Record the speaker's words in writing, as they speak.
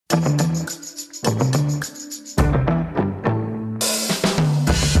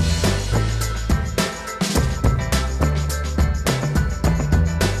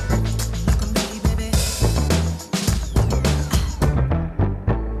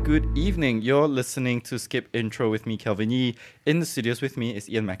Good evening. You're listening to Skip Intro with me, Kelvin Yee. In the studios with me is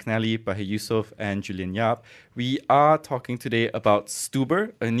Ian McNally, Bahir Yusuf, and Julian Yap. We are talking today about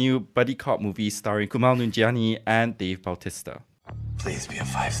Stuber, a new buddy cop movie starring Kumail Nanjiani and Dave Bautista. Please be a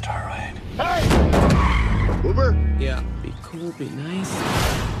 5-star ride. Hey! Uber? Yeah, be cool, be nice.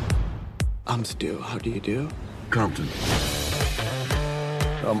 I'm Stu. How do you do? Compton.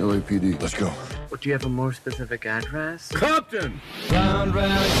 I'm LAPD. Let's go. Do you have a more specific address? Compton!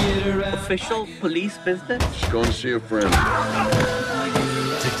 Official police business? Just going to see a friend.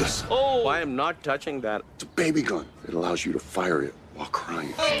 Take this. Oh, I am not touching that. It's a baby gun. It allows you to fire it while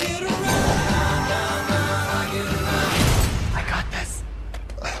crying. I got this.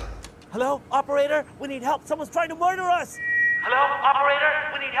 Hello, operator? We need help. Someone's trying to murder us. Hello, operator?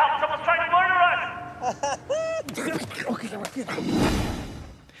 We need help. Someone's trying to murder us.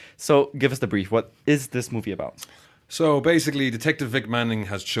 So, give us the brief. What is this movie about? So basically, Detective Vic Manning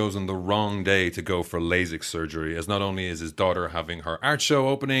has chosen the wrong day to go for LASIK surgery, as not only is his daughter having her art show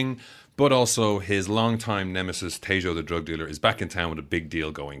opening, but also his longtime nemesis, Tejo the drug dealer, is back in town with a big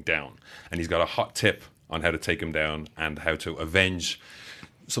deal going down. And he's got a hot tip on how to take him down and how to avenge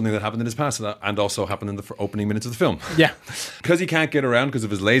something that happened in his past and also happened in the opening minutes of the film. Yeah. Because he can't get around because of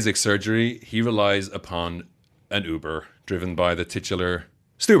his LASIK surgery, he relies upon an Uber driven by the titular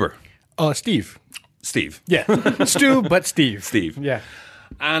Stuber. Steve. Steve. Yeah. Stu, but Steve. Steve. Yeah.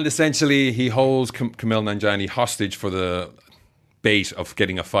 And essentially, he holds Kumail Nanjiani hostage for the bait of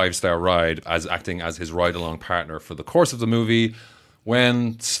getting a 5-star ride, as acting as his ride-along partner for the course of the movie.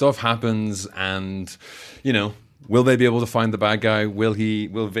 When stuff happens, and will they be able to find the bad guy? Will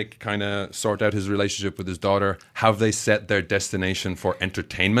Vic kind of sort out his relationship with his daughter? Have they set their destination for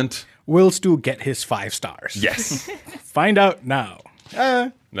entertainment? Will Stu get his 5 stars? Yes. Find out now.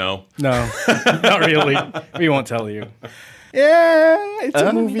 No. No, not really. We won't tell you. Yeah, it's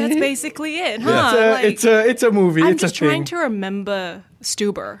a movie. That's basically it, huh? It's a movie. I'm it's just a thing. trying to remember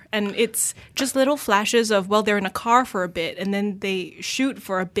Stuber, and it's just little flashes of, they're in a car for a bit, and then they shoot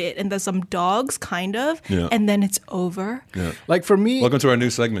for a bit, and there's some dogs, kind of, and then it's over. Yeah. Like for me, Welcome to our new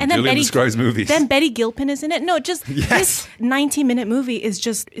segment. And then Julian describes movies. Then Betty Gilpin is in it. No, just Yes. this 90-minute movie is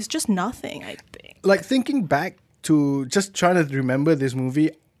just nothing, I think. like thinking back to just trying to remember this movie,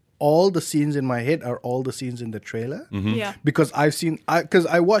 all the scenes in my head are all the scenes in the trailer. Mm-hmm. Yeah. Because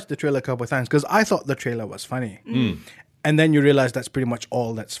I watched the trailer a couple of times because I thought the trailer was funny. And then you realize that's pretty much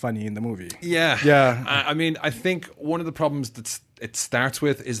all that's funny in the movie. Yeah. Yeah. I mean, I think one of the problems that it starts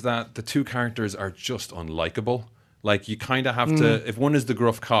with is that the two characters are just unlikable. Like, you kind of have to, if one is the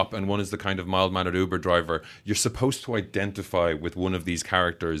gruff cop and one is the kind of mild-mannered Uber driver, you're supposed to identify with one of these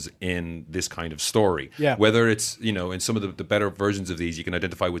characters in this kind of story. Yeah. Whether it's, in some of the better versions of these, you can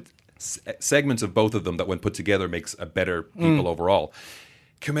identify with segments of both of them that when put together makes a better people overall.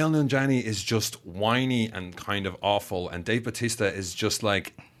 Kumail Nanjiani is just whiny and kind of awful, and Dave Bautista is just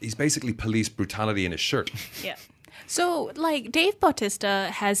like, he's basically police brutality in his shirt. Yeah. So, Dave Bautista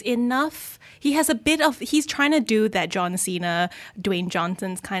has enough. He has a bit of. He's trying to do that John Cena, Dwayne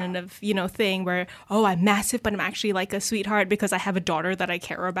Johnson's kind of, thing where, I'm massive, but I'm actually like a sweetheart because I have a daughter that I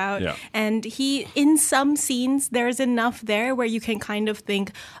care about. Yeah. And in some scenes, there's enough there where you can kind of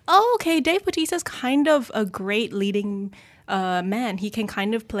think, okay, Dave Bautista's kind of a great leading man. He can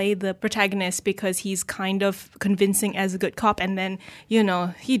kind of play the protagonist because he's kind of convincing as a good cop, and then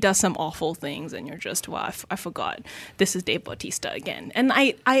he does some awful things and you're just, I forgot this is Dave Bautista again. And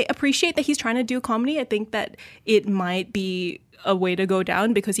I appreciate that he's trying to do comedy. I think that it might be a way to go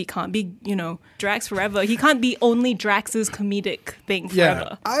down because he can't be Drax forever. He can't be only Drax's comedic thing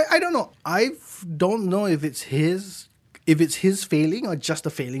forever. I don't know. I don't know if it's his failing or just a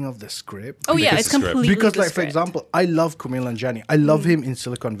failing of the script. Oh yeah, it's completely because, the for script. example, I love Kumail Nanjiani. I love him in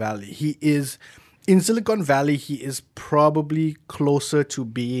Silicon Valley. In Silicon Valley, he is probably closer to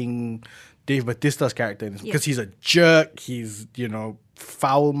being Dave Bautista's character because he's a jerk. He's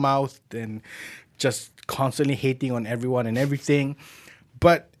foul-mouthed and just constantly hating on everyone and everything.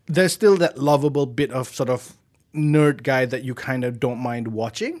 But there's still that lovable bit of sort of nerd guy that you kind of don't mind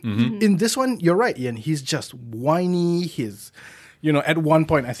watching. In this one, you're right, Ian. He's just whiny. He's, at one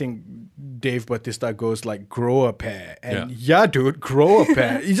point, I think Dave Bautista goes like, "Grow a pair," and yeah dude, grow a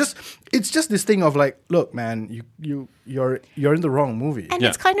pair. It's just this thing of like, look, man, you're in the wrong movie. And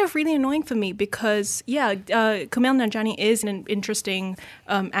it's kind of really annoying for me because, Kumail Nanjiani is an interesting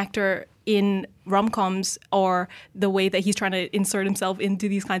actor in rom-coms, or the way that he's trying to insert himself into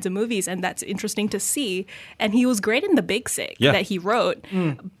these kinds of movies, and that's interesting to see. And he was great in The Big Sick that he wrote.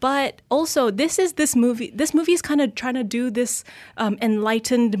 But also, this movie is kind of trying to do this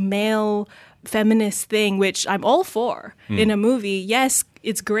enlightened male feminist thing, which I'm all for in a movie. Yes,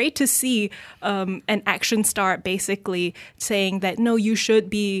 it's great to see an action star basically saying that, no, you should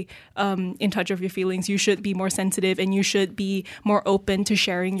be in touch with your feelings, you should be more sensitive, and you should be more open to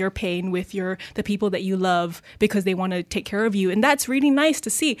sharing your pain with the people that you love because they want to take care of you. And that's really nice to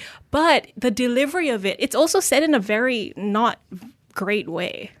see. But the delivery of it, it's also said in a very not great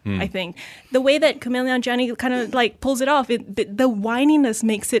way, I think. The way that Kumail Nanjiani kind of like pulls it off, the whininess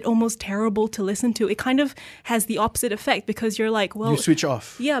makes it almost terrible to listen to. It kind of has the opposite effect because you're like, well... You switch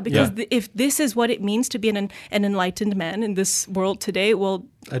off. Yeah, because if this is what it means to be an enlightened man in this world today, well...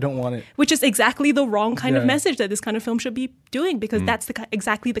 I don't want it. Which is exactly the wrong kind of message that this kind of film should be doing, because that's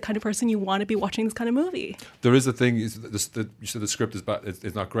exactly the kind of person you want to be watching this kind of movie. There is a thing, you said the script is bad,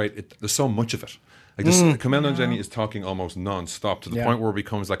 it's not great. There's so much of it. Like this, Kumail Nanjiani is talking almost non-stop to the point where it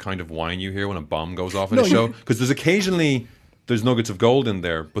becomes that kind of whine you hear when a bomb goes off in a show. Because there's nuggets of gold in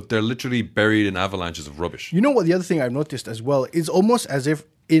there, but they're literally buried in avalanches of rubbish. You know what? The other thing I've noticed as well is almost as if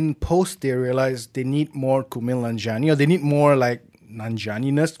in post they realize they need more Kumail Nanjiani, or they need more like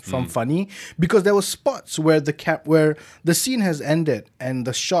Nanjiani-ness from funny, because there were spots where where the scene has ended and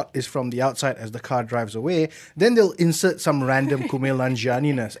the shot is from the outside as the car drives away. Then they'll insert some random Kumail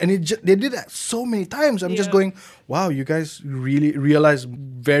Nanjiani-ness, and they did that so many times. I'm just going, wow, you guys really realized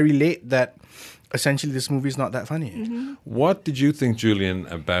very late that essentially this movie is not that funny. What did you think, Julian,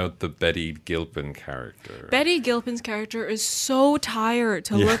 about the Betty Gilpin character? Betty Gilpin's character is so tired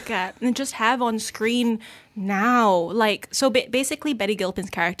to look at and just have on screen now. Like, so basically Betty Gilpin's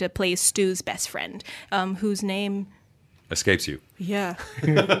character plays Stu's best friend, whose name... Escapes you. Yeah.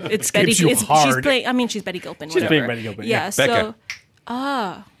 It's Betty. you hard. She's playing, she's Betty Gilpin. She's whatever. playing Betty Gilpin, Yeah, Becca.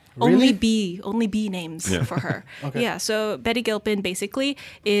 so... Really? Only B names for her. Yeah, so Betty Gilpin basically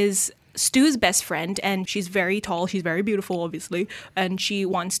is Stu's best friend, and she's very tall, she's very beautiful, obviously, and she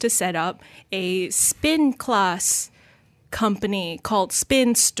wants to set up a spin class company called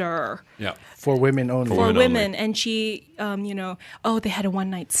Spinster. Yeah. For women only. For women. And she, they had a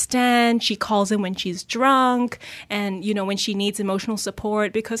one-night stand. She calls him when she's drunk, and, when she needs emotional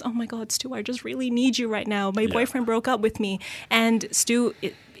support because, oh my God, Stu, I just really need you right now. My boyfriend broke up with me. And Stu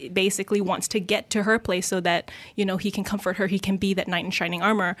basically wants to get to her place so that, he can comfort her. He can be that knight in shining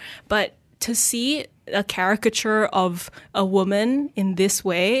armor. But to see a caricature of a woman in this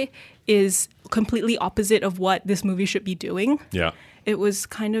way is completely opposite of what this movie should be doing. Yeah. It was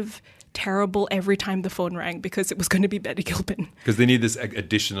kind of terrible every time the phone rang because it was going to be Betty Gilpin. Because they need this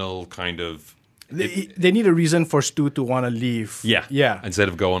additional kind of... They need a reason for Stu to want to leave. Yeah. Instead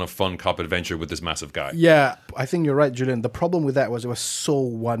of go on a fun cop adventure with this massive guy. Yeah, I think you're right, Julian. The problem with that was it was so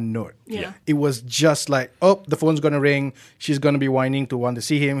one note. Yeah. It was just like, oh, the phone's going to ring. She's going to be whining to want to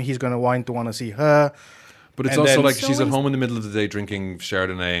see him. He's going to whine to want to see her. But it's also like she's at home in the middle of the day drinking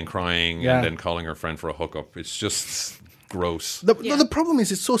Chardonnay and crying and then calling her friend for a hookup. It's just gross. The problem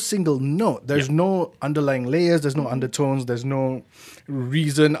is it's so single note. There's no underlying layers. There's no undertones. There's no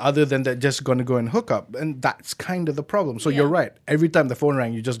reason other than they're just going to go and hook up. And that's kind of the problem. So you're right. Every time the phone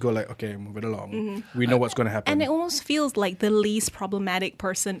rang, you just go like, okay, move it along. We know what's going to happen. And it almost feels like the least problematic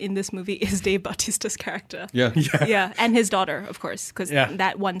person in this movie is Dave Bautista's character. Yeah. Yeah, and his daughter, of course, because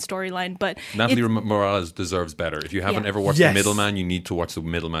that one storyline. But Natalie Morales deserves better. If you haven't ever watched The Middleman, you need to watch The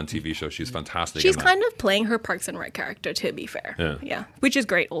Middleman TV show. She's fantastic. She's kind of playing her Parks and Rec character, to be fair. Yeah. Which is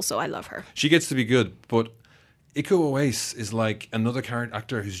great also. I love her. She gets to be good, but Iko Uwais is like another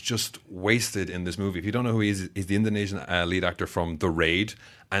actor who's just wasted in this movie. If you don't know who he is, he's the Indonesian lead actor from The Raid.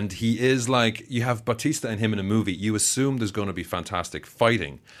 And he is like, you have Bautista and him in a movie, you assume there's going to be fantastic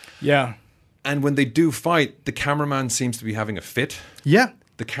fighting. Yeah. And when they do fight, the cameraman seems to be having a fit. Yeah.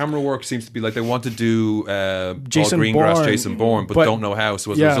 The camera work seems to be like they want to do Jason Paul Greengrass, Bourne. Jason Bourne, but don't know how.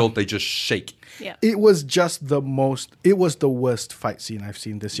 So as a result, they just shake. Yeah. It was just the worst fight scene I've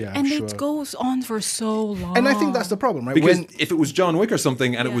seen this year, I'm sure. It goes on for so long. And I think that's the problem, right? Because if it was John Wick or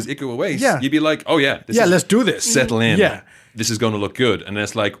something and it was Iko Uwais, you'd be like, oh yeah, let's do this. Settle in. Yeah. This is going to look good. And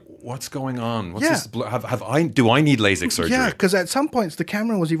it's like, what's going on? What's this? Do I need LASIK surgery? Yeah, because at some points the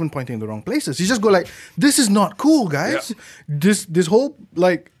camera was even pointing in the wrong places. You just go like, this is not cool, guys. Yeah. This whole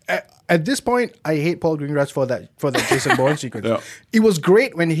like at this point, I hate Paul Greengrass for that Jason Bourne sequence. Yeah. It was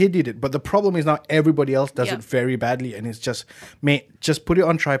great when he did it, but the problem is now everybody else does it very badly, and it's just, mate, just put it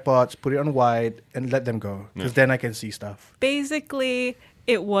on tripods, put it on wide, and let them go, because then I can see stuff. Basically,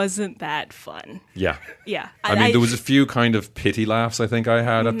 it wasn't that fun. Yeah. Yeah. I mean, there was a few kind of pity laughs I think I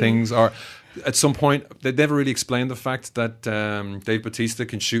had at things. Or at some point, they never really explained the fact that Dave Bautista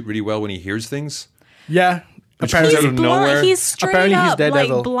can shoot really well when he hears things. Yeah. Apparently, out of nowhere. He's straight Apparently he's up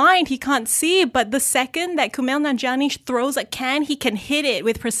Daredevil. like blind. He can't see. But the second that Kumail Nanjiani throws a can, he can hit it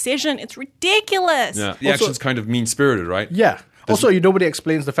with precision. It's ridiculous. Yeah, the action's kind of mean-spirited, right? Yeah. Also, nobody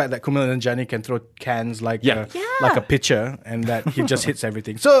explains the fact that Kumail Nanjiani can throw cans like like a pitcher, and that he just hits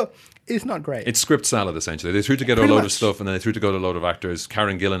everything. So it's not great. It's script salad, essentially. They threw together Pretty a load much. of stuff, and then they threw together a load of actors.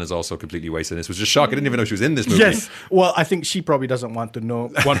 Karen Gillan is also completely wasted. This was just shocking. I didn't even know she was in this movie. Yes. Well, I think she probably doesn't want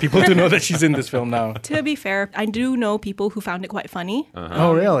people to know that she's in this film now. To be fair, I do know people who found it quite funny.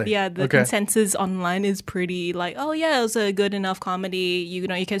 Oh, really? Yeah, the consensus online is pretty like, oh yeah, it was a good enough comedy. You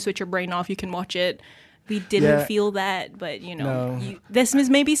know, you can switch your brain off, you can watch it. We didn't feel that, but this is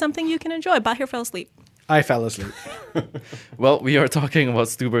maybe something you can enjoy. Bahir fell asleep. I fell asleep. Well, we are talking about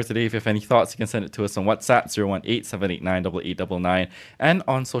Stuber today. If you have any thoughts, you can send it to us on WhatsApp 018-789-8899 and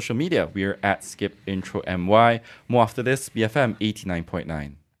on social media. We are at SkipIntroMY. More after this, BFM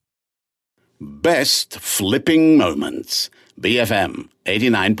 89.9. Best flipping moments. BFM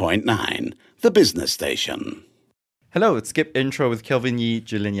 89.9, the business station. Hello, it's Skip Intro with Kelvin Yee,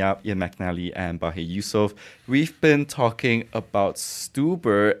 Julian Yap, Ian McNally, and Bahir Yusof. We've been talking about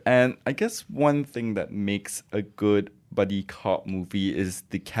Stuber, and I guess one thing that makes a good buddy cop movie is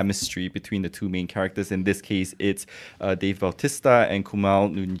the chemistry between the two main characters. In this case, it's Dave Bautista and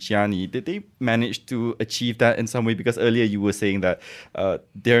Kumail Nanjiani. Did they manage to achieve that in some way? Because earlier you were saying that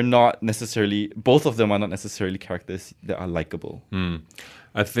they're not necessarily, both of them are not necessarily characters that are likable.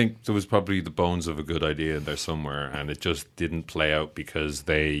 I think there was probably the bones of a good idea in there somewhere, and it just didn't play out because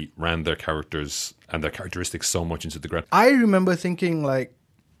they ran their characters and their characteristics so much into the ground. I remember thinking, like,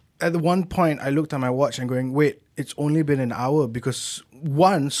 at one point I looked at my watch and going, wait, it's only been an hour because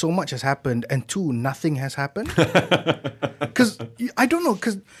one, so much has happened, and two, nothing has happened. Because I don't know,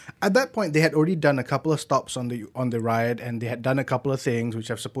 because at that point they had already done a couple of stops on the ride, and they had done a couple of things which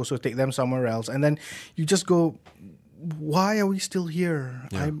are supposed to take them somewhere else, and then you just go, why are we still here?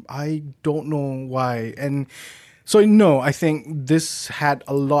 Yeah. I don't know why. And so, no, I think this had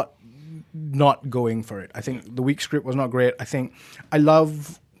a lot not going for it. I think the weak script was not great. I think I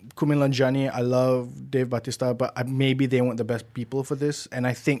love Kumail Nanjiani, I love Dave Bautista, but maybe they weren't the best people for this. And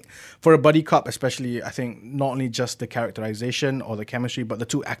I think for a buddy cop especially, I think not only just the characterization or the chemistry, but the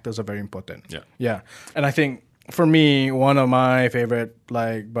two actors are very important. Yeah. And I think for me, one of my favorite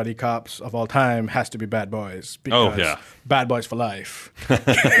like buddy cops of all time has to be Bad Boys. Because Bad Boys for life.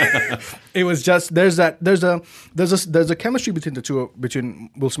 It was just there's a chemistry between the two, between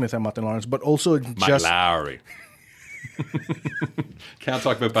Will Smith and Martin Lawrence, but also Mike Lowry. Can't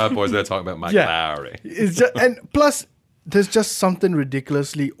talk about Bad Boys without talking about Mike Lowry. It's just, and plus, there's just something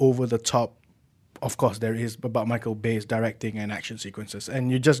ridiculously over the top. Of course, there is about Michael Bay's directing and action sequences,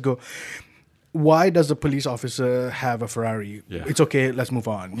 and you just go, why does a police officer have a Ferrari? Yeah. It's okay, let's move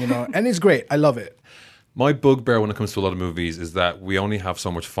on, and it's great. I love it. My bugbear when it comes to a lot of movies is that we only have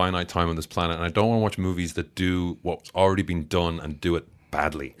so much finite time on this planet, and I don't want to watch movies that do what's already been done and do it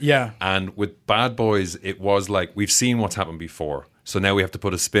badly. Yeah. And with Bad Boys, it was like, we've seen what's happened before, so now we have to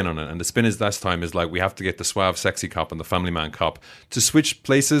put a spin on it. And the spin is this time is like, we have to get the suave, sexy cop and the family man cop to switch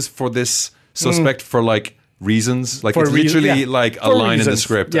places for this suspect for like reasons. Like, it's literally like a line in the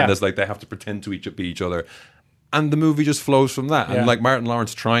script, and there's like, they have to pretend to be each other. And the movie just flows from that. And like Martin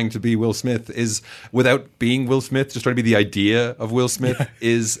Lawrence trying to be Will Smith is, without being Will Smith, just trying to be the idea of Will Smith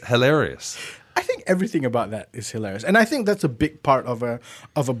is hilarious. I think everything about that is hilarious, and I think that's a big part of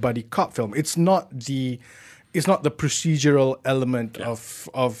a buddy cop film. It's not the procedural element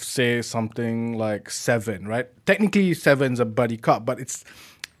of say something like Seven, right? Technically, Seven's a buddy cop, but it's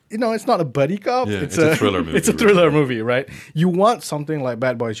not a buddy cop. Yeah, it's a thriller movie. It's a thriller movie, right? You want something like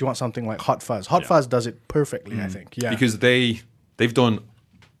Bad Boys. You want something like Hot Fuzz. Hot Fuzz does it perfectly, I think. Yeah, because they've done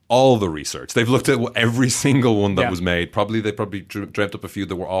all the research. They've looked at every single one that was made. They probably dreamt up a few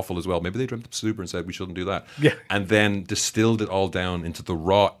that were awful as well. Maybe they dreamt up Stuber and said we shouldn't do that. Yeah, and then distilled it all down into the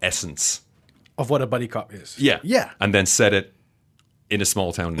raw essence of what a buddy cop is. Yeah, and then set it in a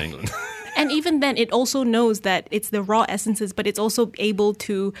small town in England. And even then, it also knows that it's the raw essences, but it's also able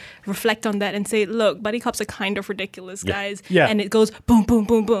to reflect on that and say, look, buddy cops are kind of ridiculous, guys. Yeah. And it goes boom, boom,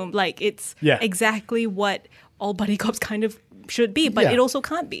 boom, boom. Like, it's exactly what all buddy cops kind of should be, but it also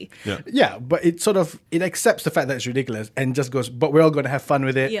can't be. Yeah, but it accepts the fact that it's ridiculous and just goes, but we're all going to have fun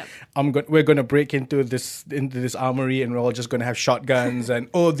with it. Yeah. We're going to break into this armory, and we're all just going to have shotguns, and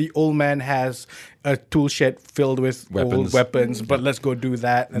the old man has a tool shed filled with old weapons, but let's go do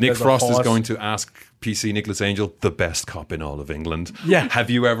that. And Nick Frost is going to ask PC Nicholas Angel, the best cop in all of England. Yeah.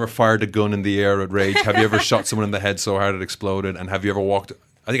 Have you ever fired a gun in the air at rage? Have you ever shot someone in the head so hard it exploded? And have you ever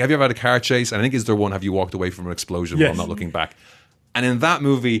have you ever had a car chase? And I think, is there one, have you walked away from an explosion while not looking back? And in that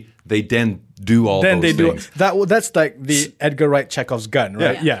movie, they then do all Then those they do things. that's like the Edgar Wright Chekhov's gun,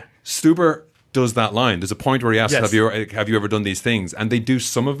 right? Yeah. Stuber does that line. There's a point where he asks, Yes. have you ever done these things? And they do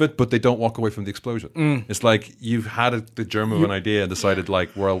some of it, but they don't walk away from the explosion. It's like you've had the germ of an idea and decided like,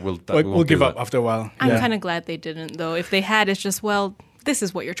 well, We'll give up after a while. I'm Yeah. kind of glad they didn't, though. If they had, it's just, well, this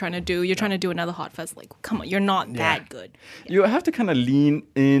is what you're trying to do. You're trying to do another Hot Fuzz. Like, come on, you're not that good. You have to kind of lean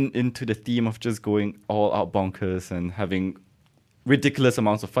into the theme of just going all out bonkers and having ridiculous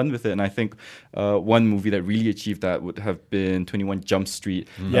amounts of fun with it. And I think one movie that really achieved that would have been 21 Jump Street.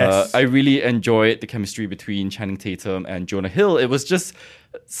 Yes. I really enjoyed the chemistry between Channing Tatum and Jonah Hill. It was just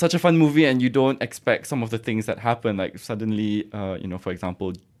such a fun movie, and you don't expect some of the things that happen. Like suddenly, for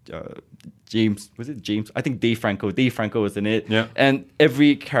example, James, was it James? I think Dave Franco. Dave Franco was in it. Yeah. And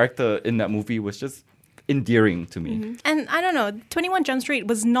every character in that movie was just endearing to me. Mm-hmm. And I don't know, 21 Jump Street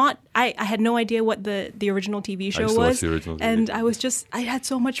was not, I had no idea what the original TV show used to watch was. the original TV and show. I had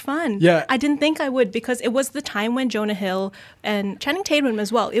so much fun. Yeah. I didn't think I would, because it was the time when Jonah Hill and Channing Tatum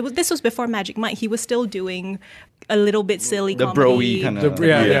as well. This was before Magic Mike. He was still doing a little bit silly The comedy. broy kind The-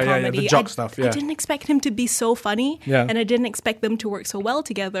 of. the jock stuff, yeah. I didn't expect him to be so funny, Yeah. and I didn't expect them to work so well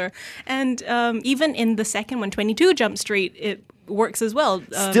together. And even in the second one, 22 Jump Street, it works as well.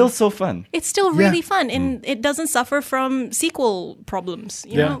 Still so fun. It's still really fun, and it doesn't suffer from sequel problems.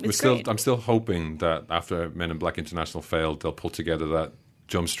 You know, it's great. I'm still hoping that after Men in Black International failed, they'll pull together that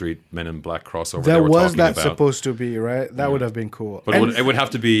Jump Street Men in Black crossover. There they were was talking that about. supposed to be, right? That would have been cool. But it would have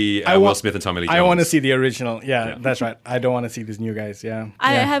to be Will Smith and Tommy Lee Jones. I want to see the original. Yeah, that's right. I don't want to see these new guys. Yeah.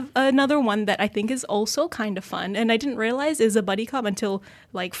 I have another one that I think is also kind of fun, and I didn't realize is a buddy cop until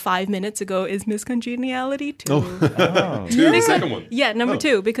like 5 minutes ago, is Miss Congeniality 2. The second one. Yeah, number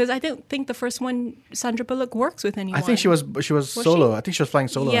 2, because I don't think the first one, Sandra Bullock works with anyone. I think she was solo. she? I think she was flying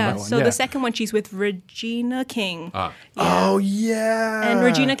solo Yeah, on that one. so yeah. the second one, she's with Regina King. Oh yeah. And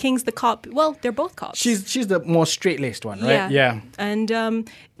Regina King's the cop. Well, they're both cops. She's the more straight-laced one, right? Yeah. And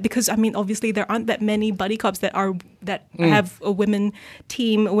because I mean, obviously there aren't that many buddy cops that have a women-led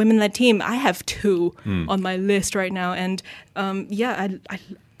team. I have 2 on my list right now, and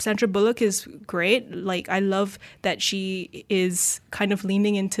Sandra Bullock is great. Like, I love that she is kind of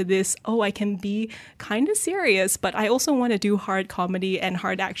leaning into this, I can be kind of serious, but I also want to do hard comedy and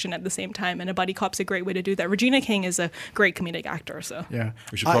hard action at the same time. And a buddy cop's a great way to do that. Regina King is a great comedic actor. So Yeah.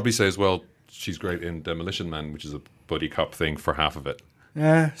 We should probably say as well, she's great in Demolition Man, which is a buddy cop thing for half of it.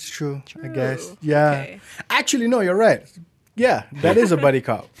 Yeah, it's true. I guess. Yeah. Okay. Actually, no, you're right. Yeah, that is a buddy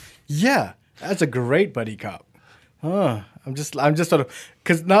cop. Yeah, that's a great buddy cop. I'm just sort of,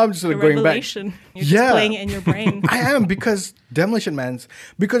 because now I'm just sort of going back. revelation. You're just playing it in your brain. I am, because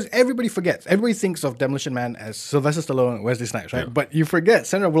because everybody forgets. Everybody thinks of Demolition Man as Sylvester Stallone and Wesley Snipes, right? Yeah. But you forget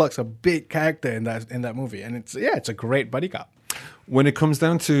Sandra Bullock's a big character in that movie, and it's a great buddy cop. When it comes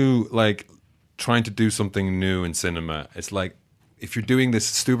down to like trying to do something new in cinema, it's like, if you're doing this,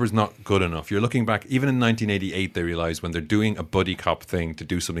 Stuber's not good enough. You're looking back, even in 1988, they realized when they're doing a buddy cop thing to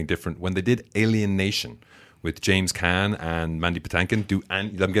do something different. When they did Alien Nation with James Caan and Mandy Patinkin,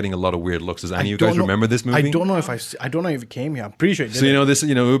 I'm getting a lot of weird looks. Does any of you guys remember this movie? I don't know if it came here. I'm pretty sure it did. So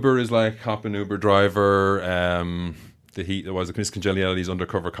Uber is like cop and Uber driver. There was a Miss Congeniality's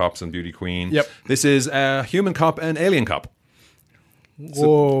undercover cops and Beauty Queen. Yep. This is Human Cop and Alien Cop. So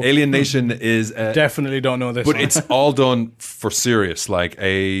Whoa. Alien Nation is Definitely don't know this but one. it's all done for serious. Like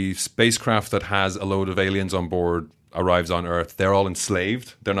a spacecraft that has a load of aliens on board arrives on Earth. They're all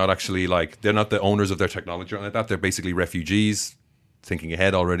enslaved. They're not actually they're not the owners of their technology or anything like that. They're basically refugees, thinking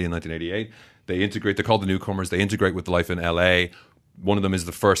ahead already in 1988. They integrate. They're called the newcomers. They integrate with life in LA. One of them is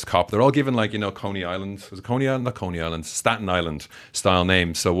the first cop. They're all given Coney Island. Was it Coney Island? Not Coney Island. Staten Island style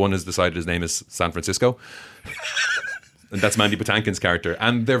names. So one has decided his name is San Francisco. And that's Mandy Patinkin's character.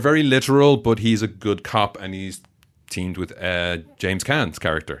 And they're very literal, but he's a good cop, and he's teamed with James Caan's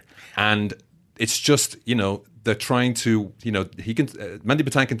character. And it's just, they're trying to, Mandy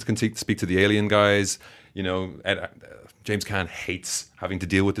Patinkin can speak to the alien guys. James Caan hates having to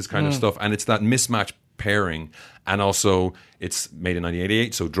deal with this kind of stuff. And it's that mismatch pairing. And also, it's made in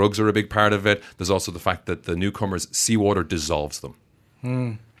 1988, so drugs are a big part of it. There's also the fact that the newcomers, seawater dissolves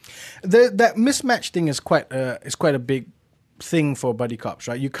them. That mismatch thing is quite a big thing for buddy cops,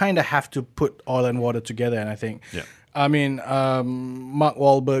 right? You kind of have to put oil and water together, and I think, I mean, Mark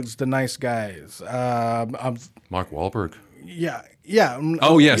Wahlberg's The Nice Guys. Mark Wahlberg. Yeah.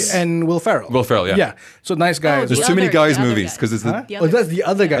 Oh, yes. And Will Ferrell. Yeah. Yeah. So Nice Guys. There's too many guys movies because it's That's the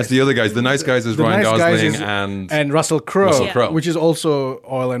other guys. That's the other guys. The Nice Guys is The Ryan Nice Guys Gosling is- and Russell Crowe, Russell Crowe. which is also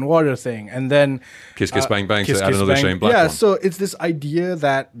oil and water thing, and then Kiss Kiss Bang Bang. Kiss, So add Kiss, another Bang. Shane Black Yeah. one. So it's this idea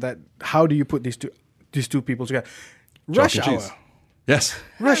that how do you put these two people together? Rush and Hour. cheese. Yes.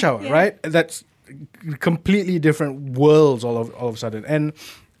 Rush Hour, Yeah. right? That's completely different worlds all of a sudden. And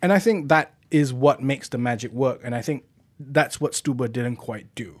I think that is what makes the magic work. And I think that's what Stuber didn't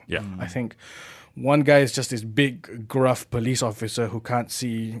quite do. Yeah. I think one guy is just this big, gruff police officer who can't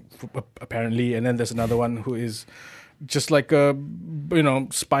see, apparently. And then there's another one who is just like a,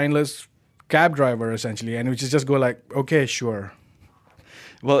 spineless cab driver, essentially. And we just go like, okay, sure.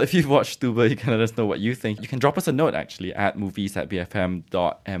 Well, if you've watched Stuber, you can let us know what you think. You can drop us a note, actually, at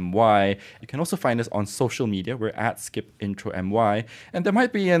movies@bfm.my. You can also find us on social media. We're at skipintromy. And there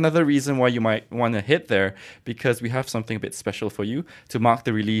might be another reason why you might want to hit there, because we have something a bit special for you. To mark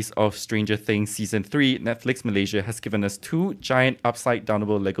the release of Stranger Things Season 3, Netflix Malaysia has given us 2 giant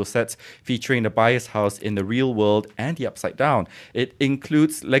upside-downable Lego sets featuring the Bias house in the real world and the Upside Down. It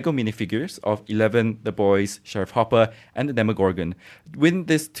includes Lego minifigures of 11, the boys, Sheriff Hopper, and the Demogorgon. Win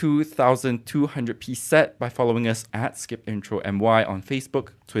this 2,200 piece set by following us at skipintromy on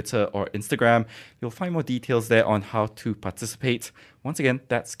Facebook, Twitter, or Instagram. You'll find more details there on how to participate. Once again,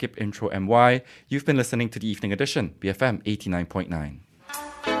 that's skipintromy. You've been listening to the Evening Edition, BFM 89.9.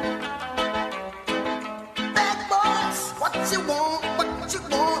 Bad boys, what you want, what you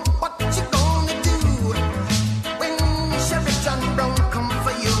want, what you gonna do when Sheriff John Brown come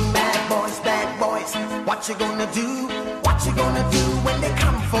for you? Bad boys, what you gonna do? What you gonna do when they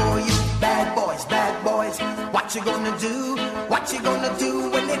come for you? Bad boys, what you gonna do? What you gonna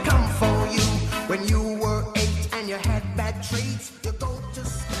do when they come for you? When you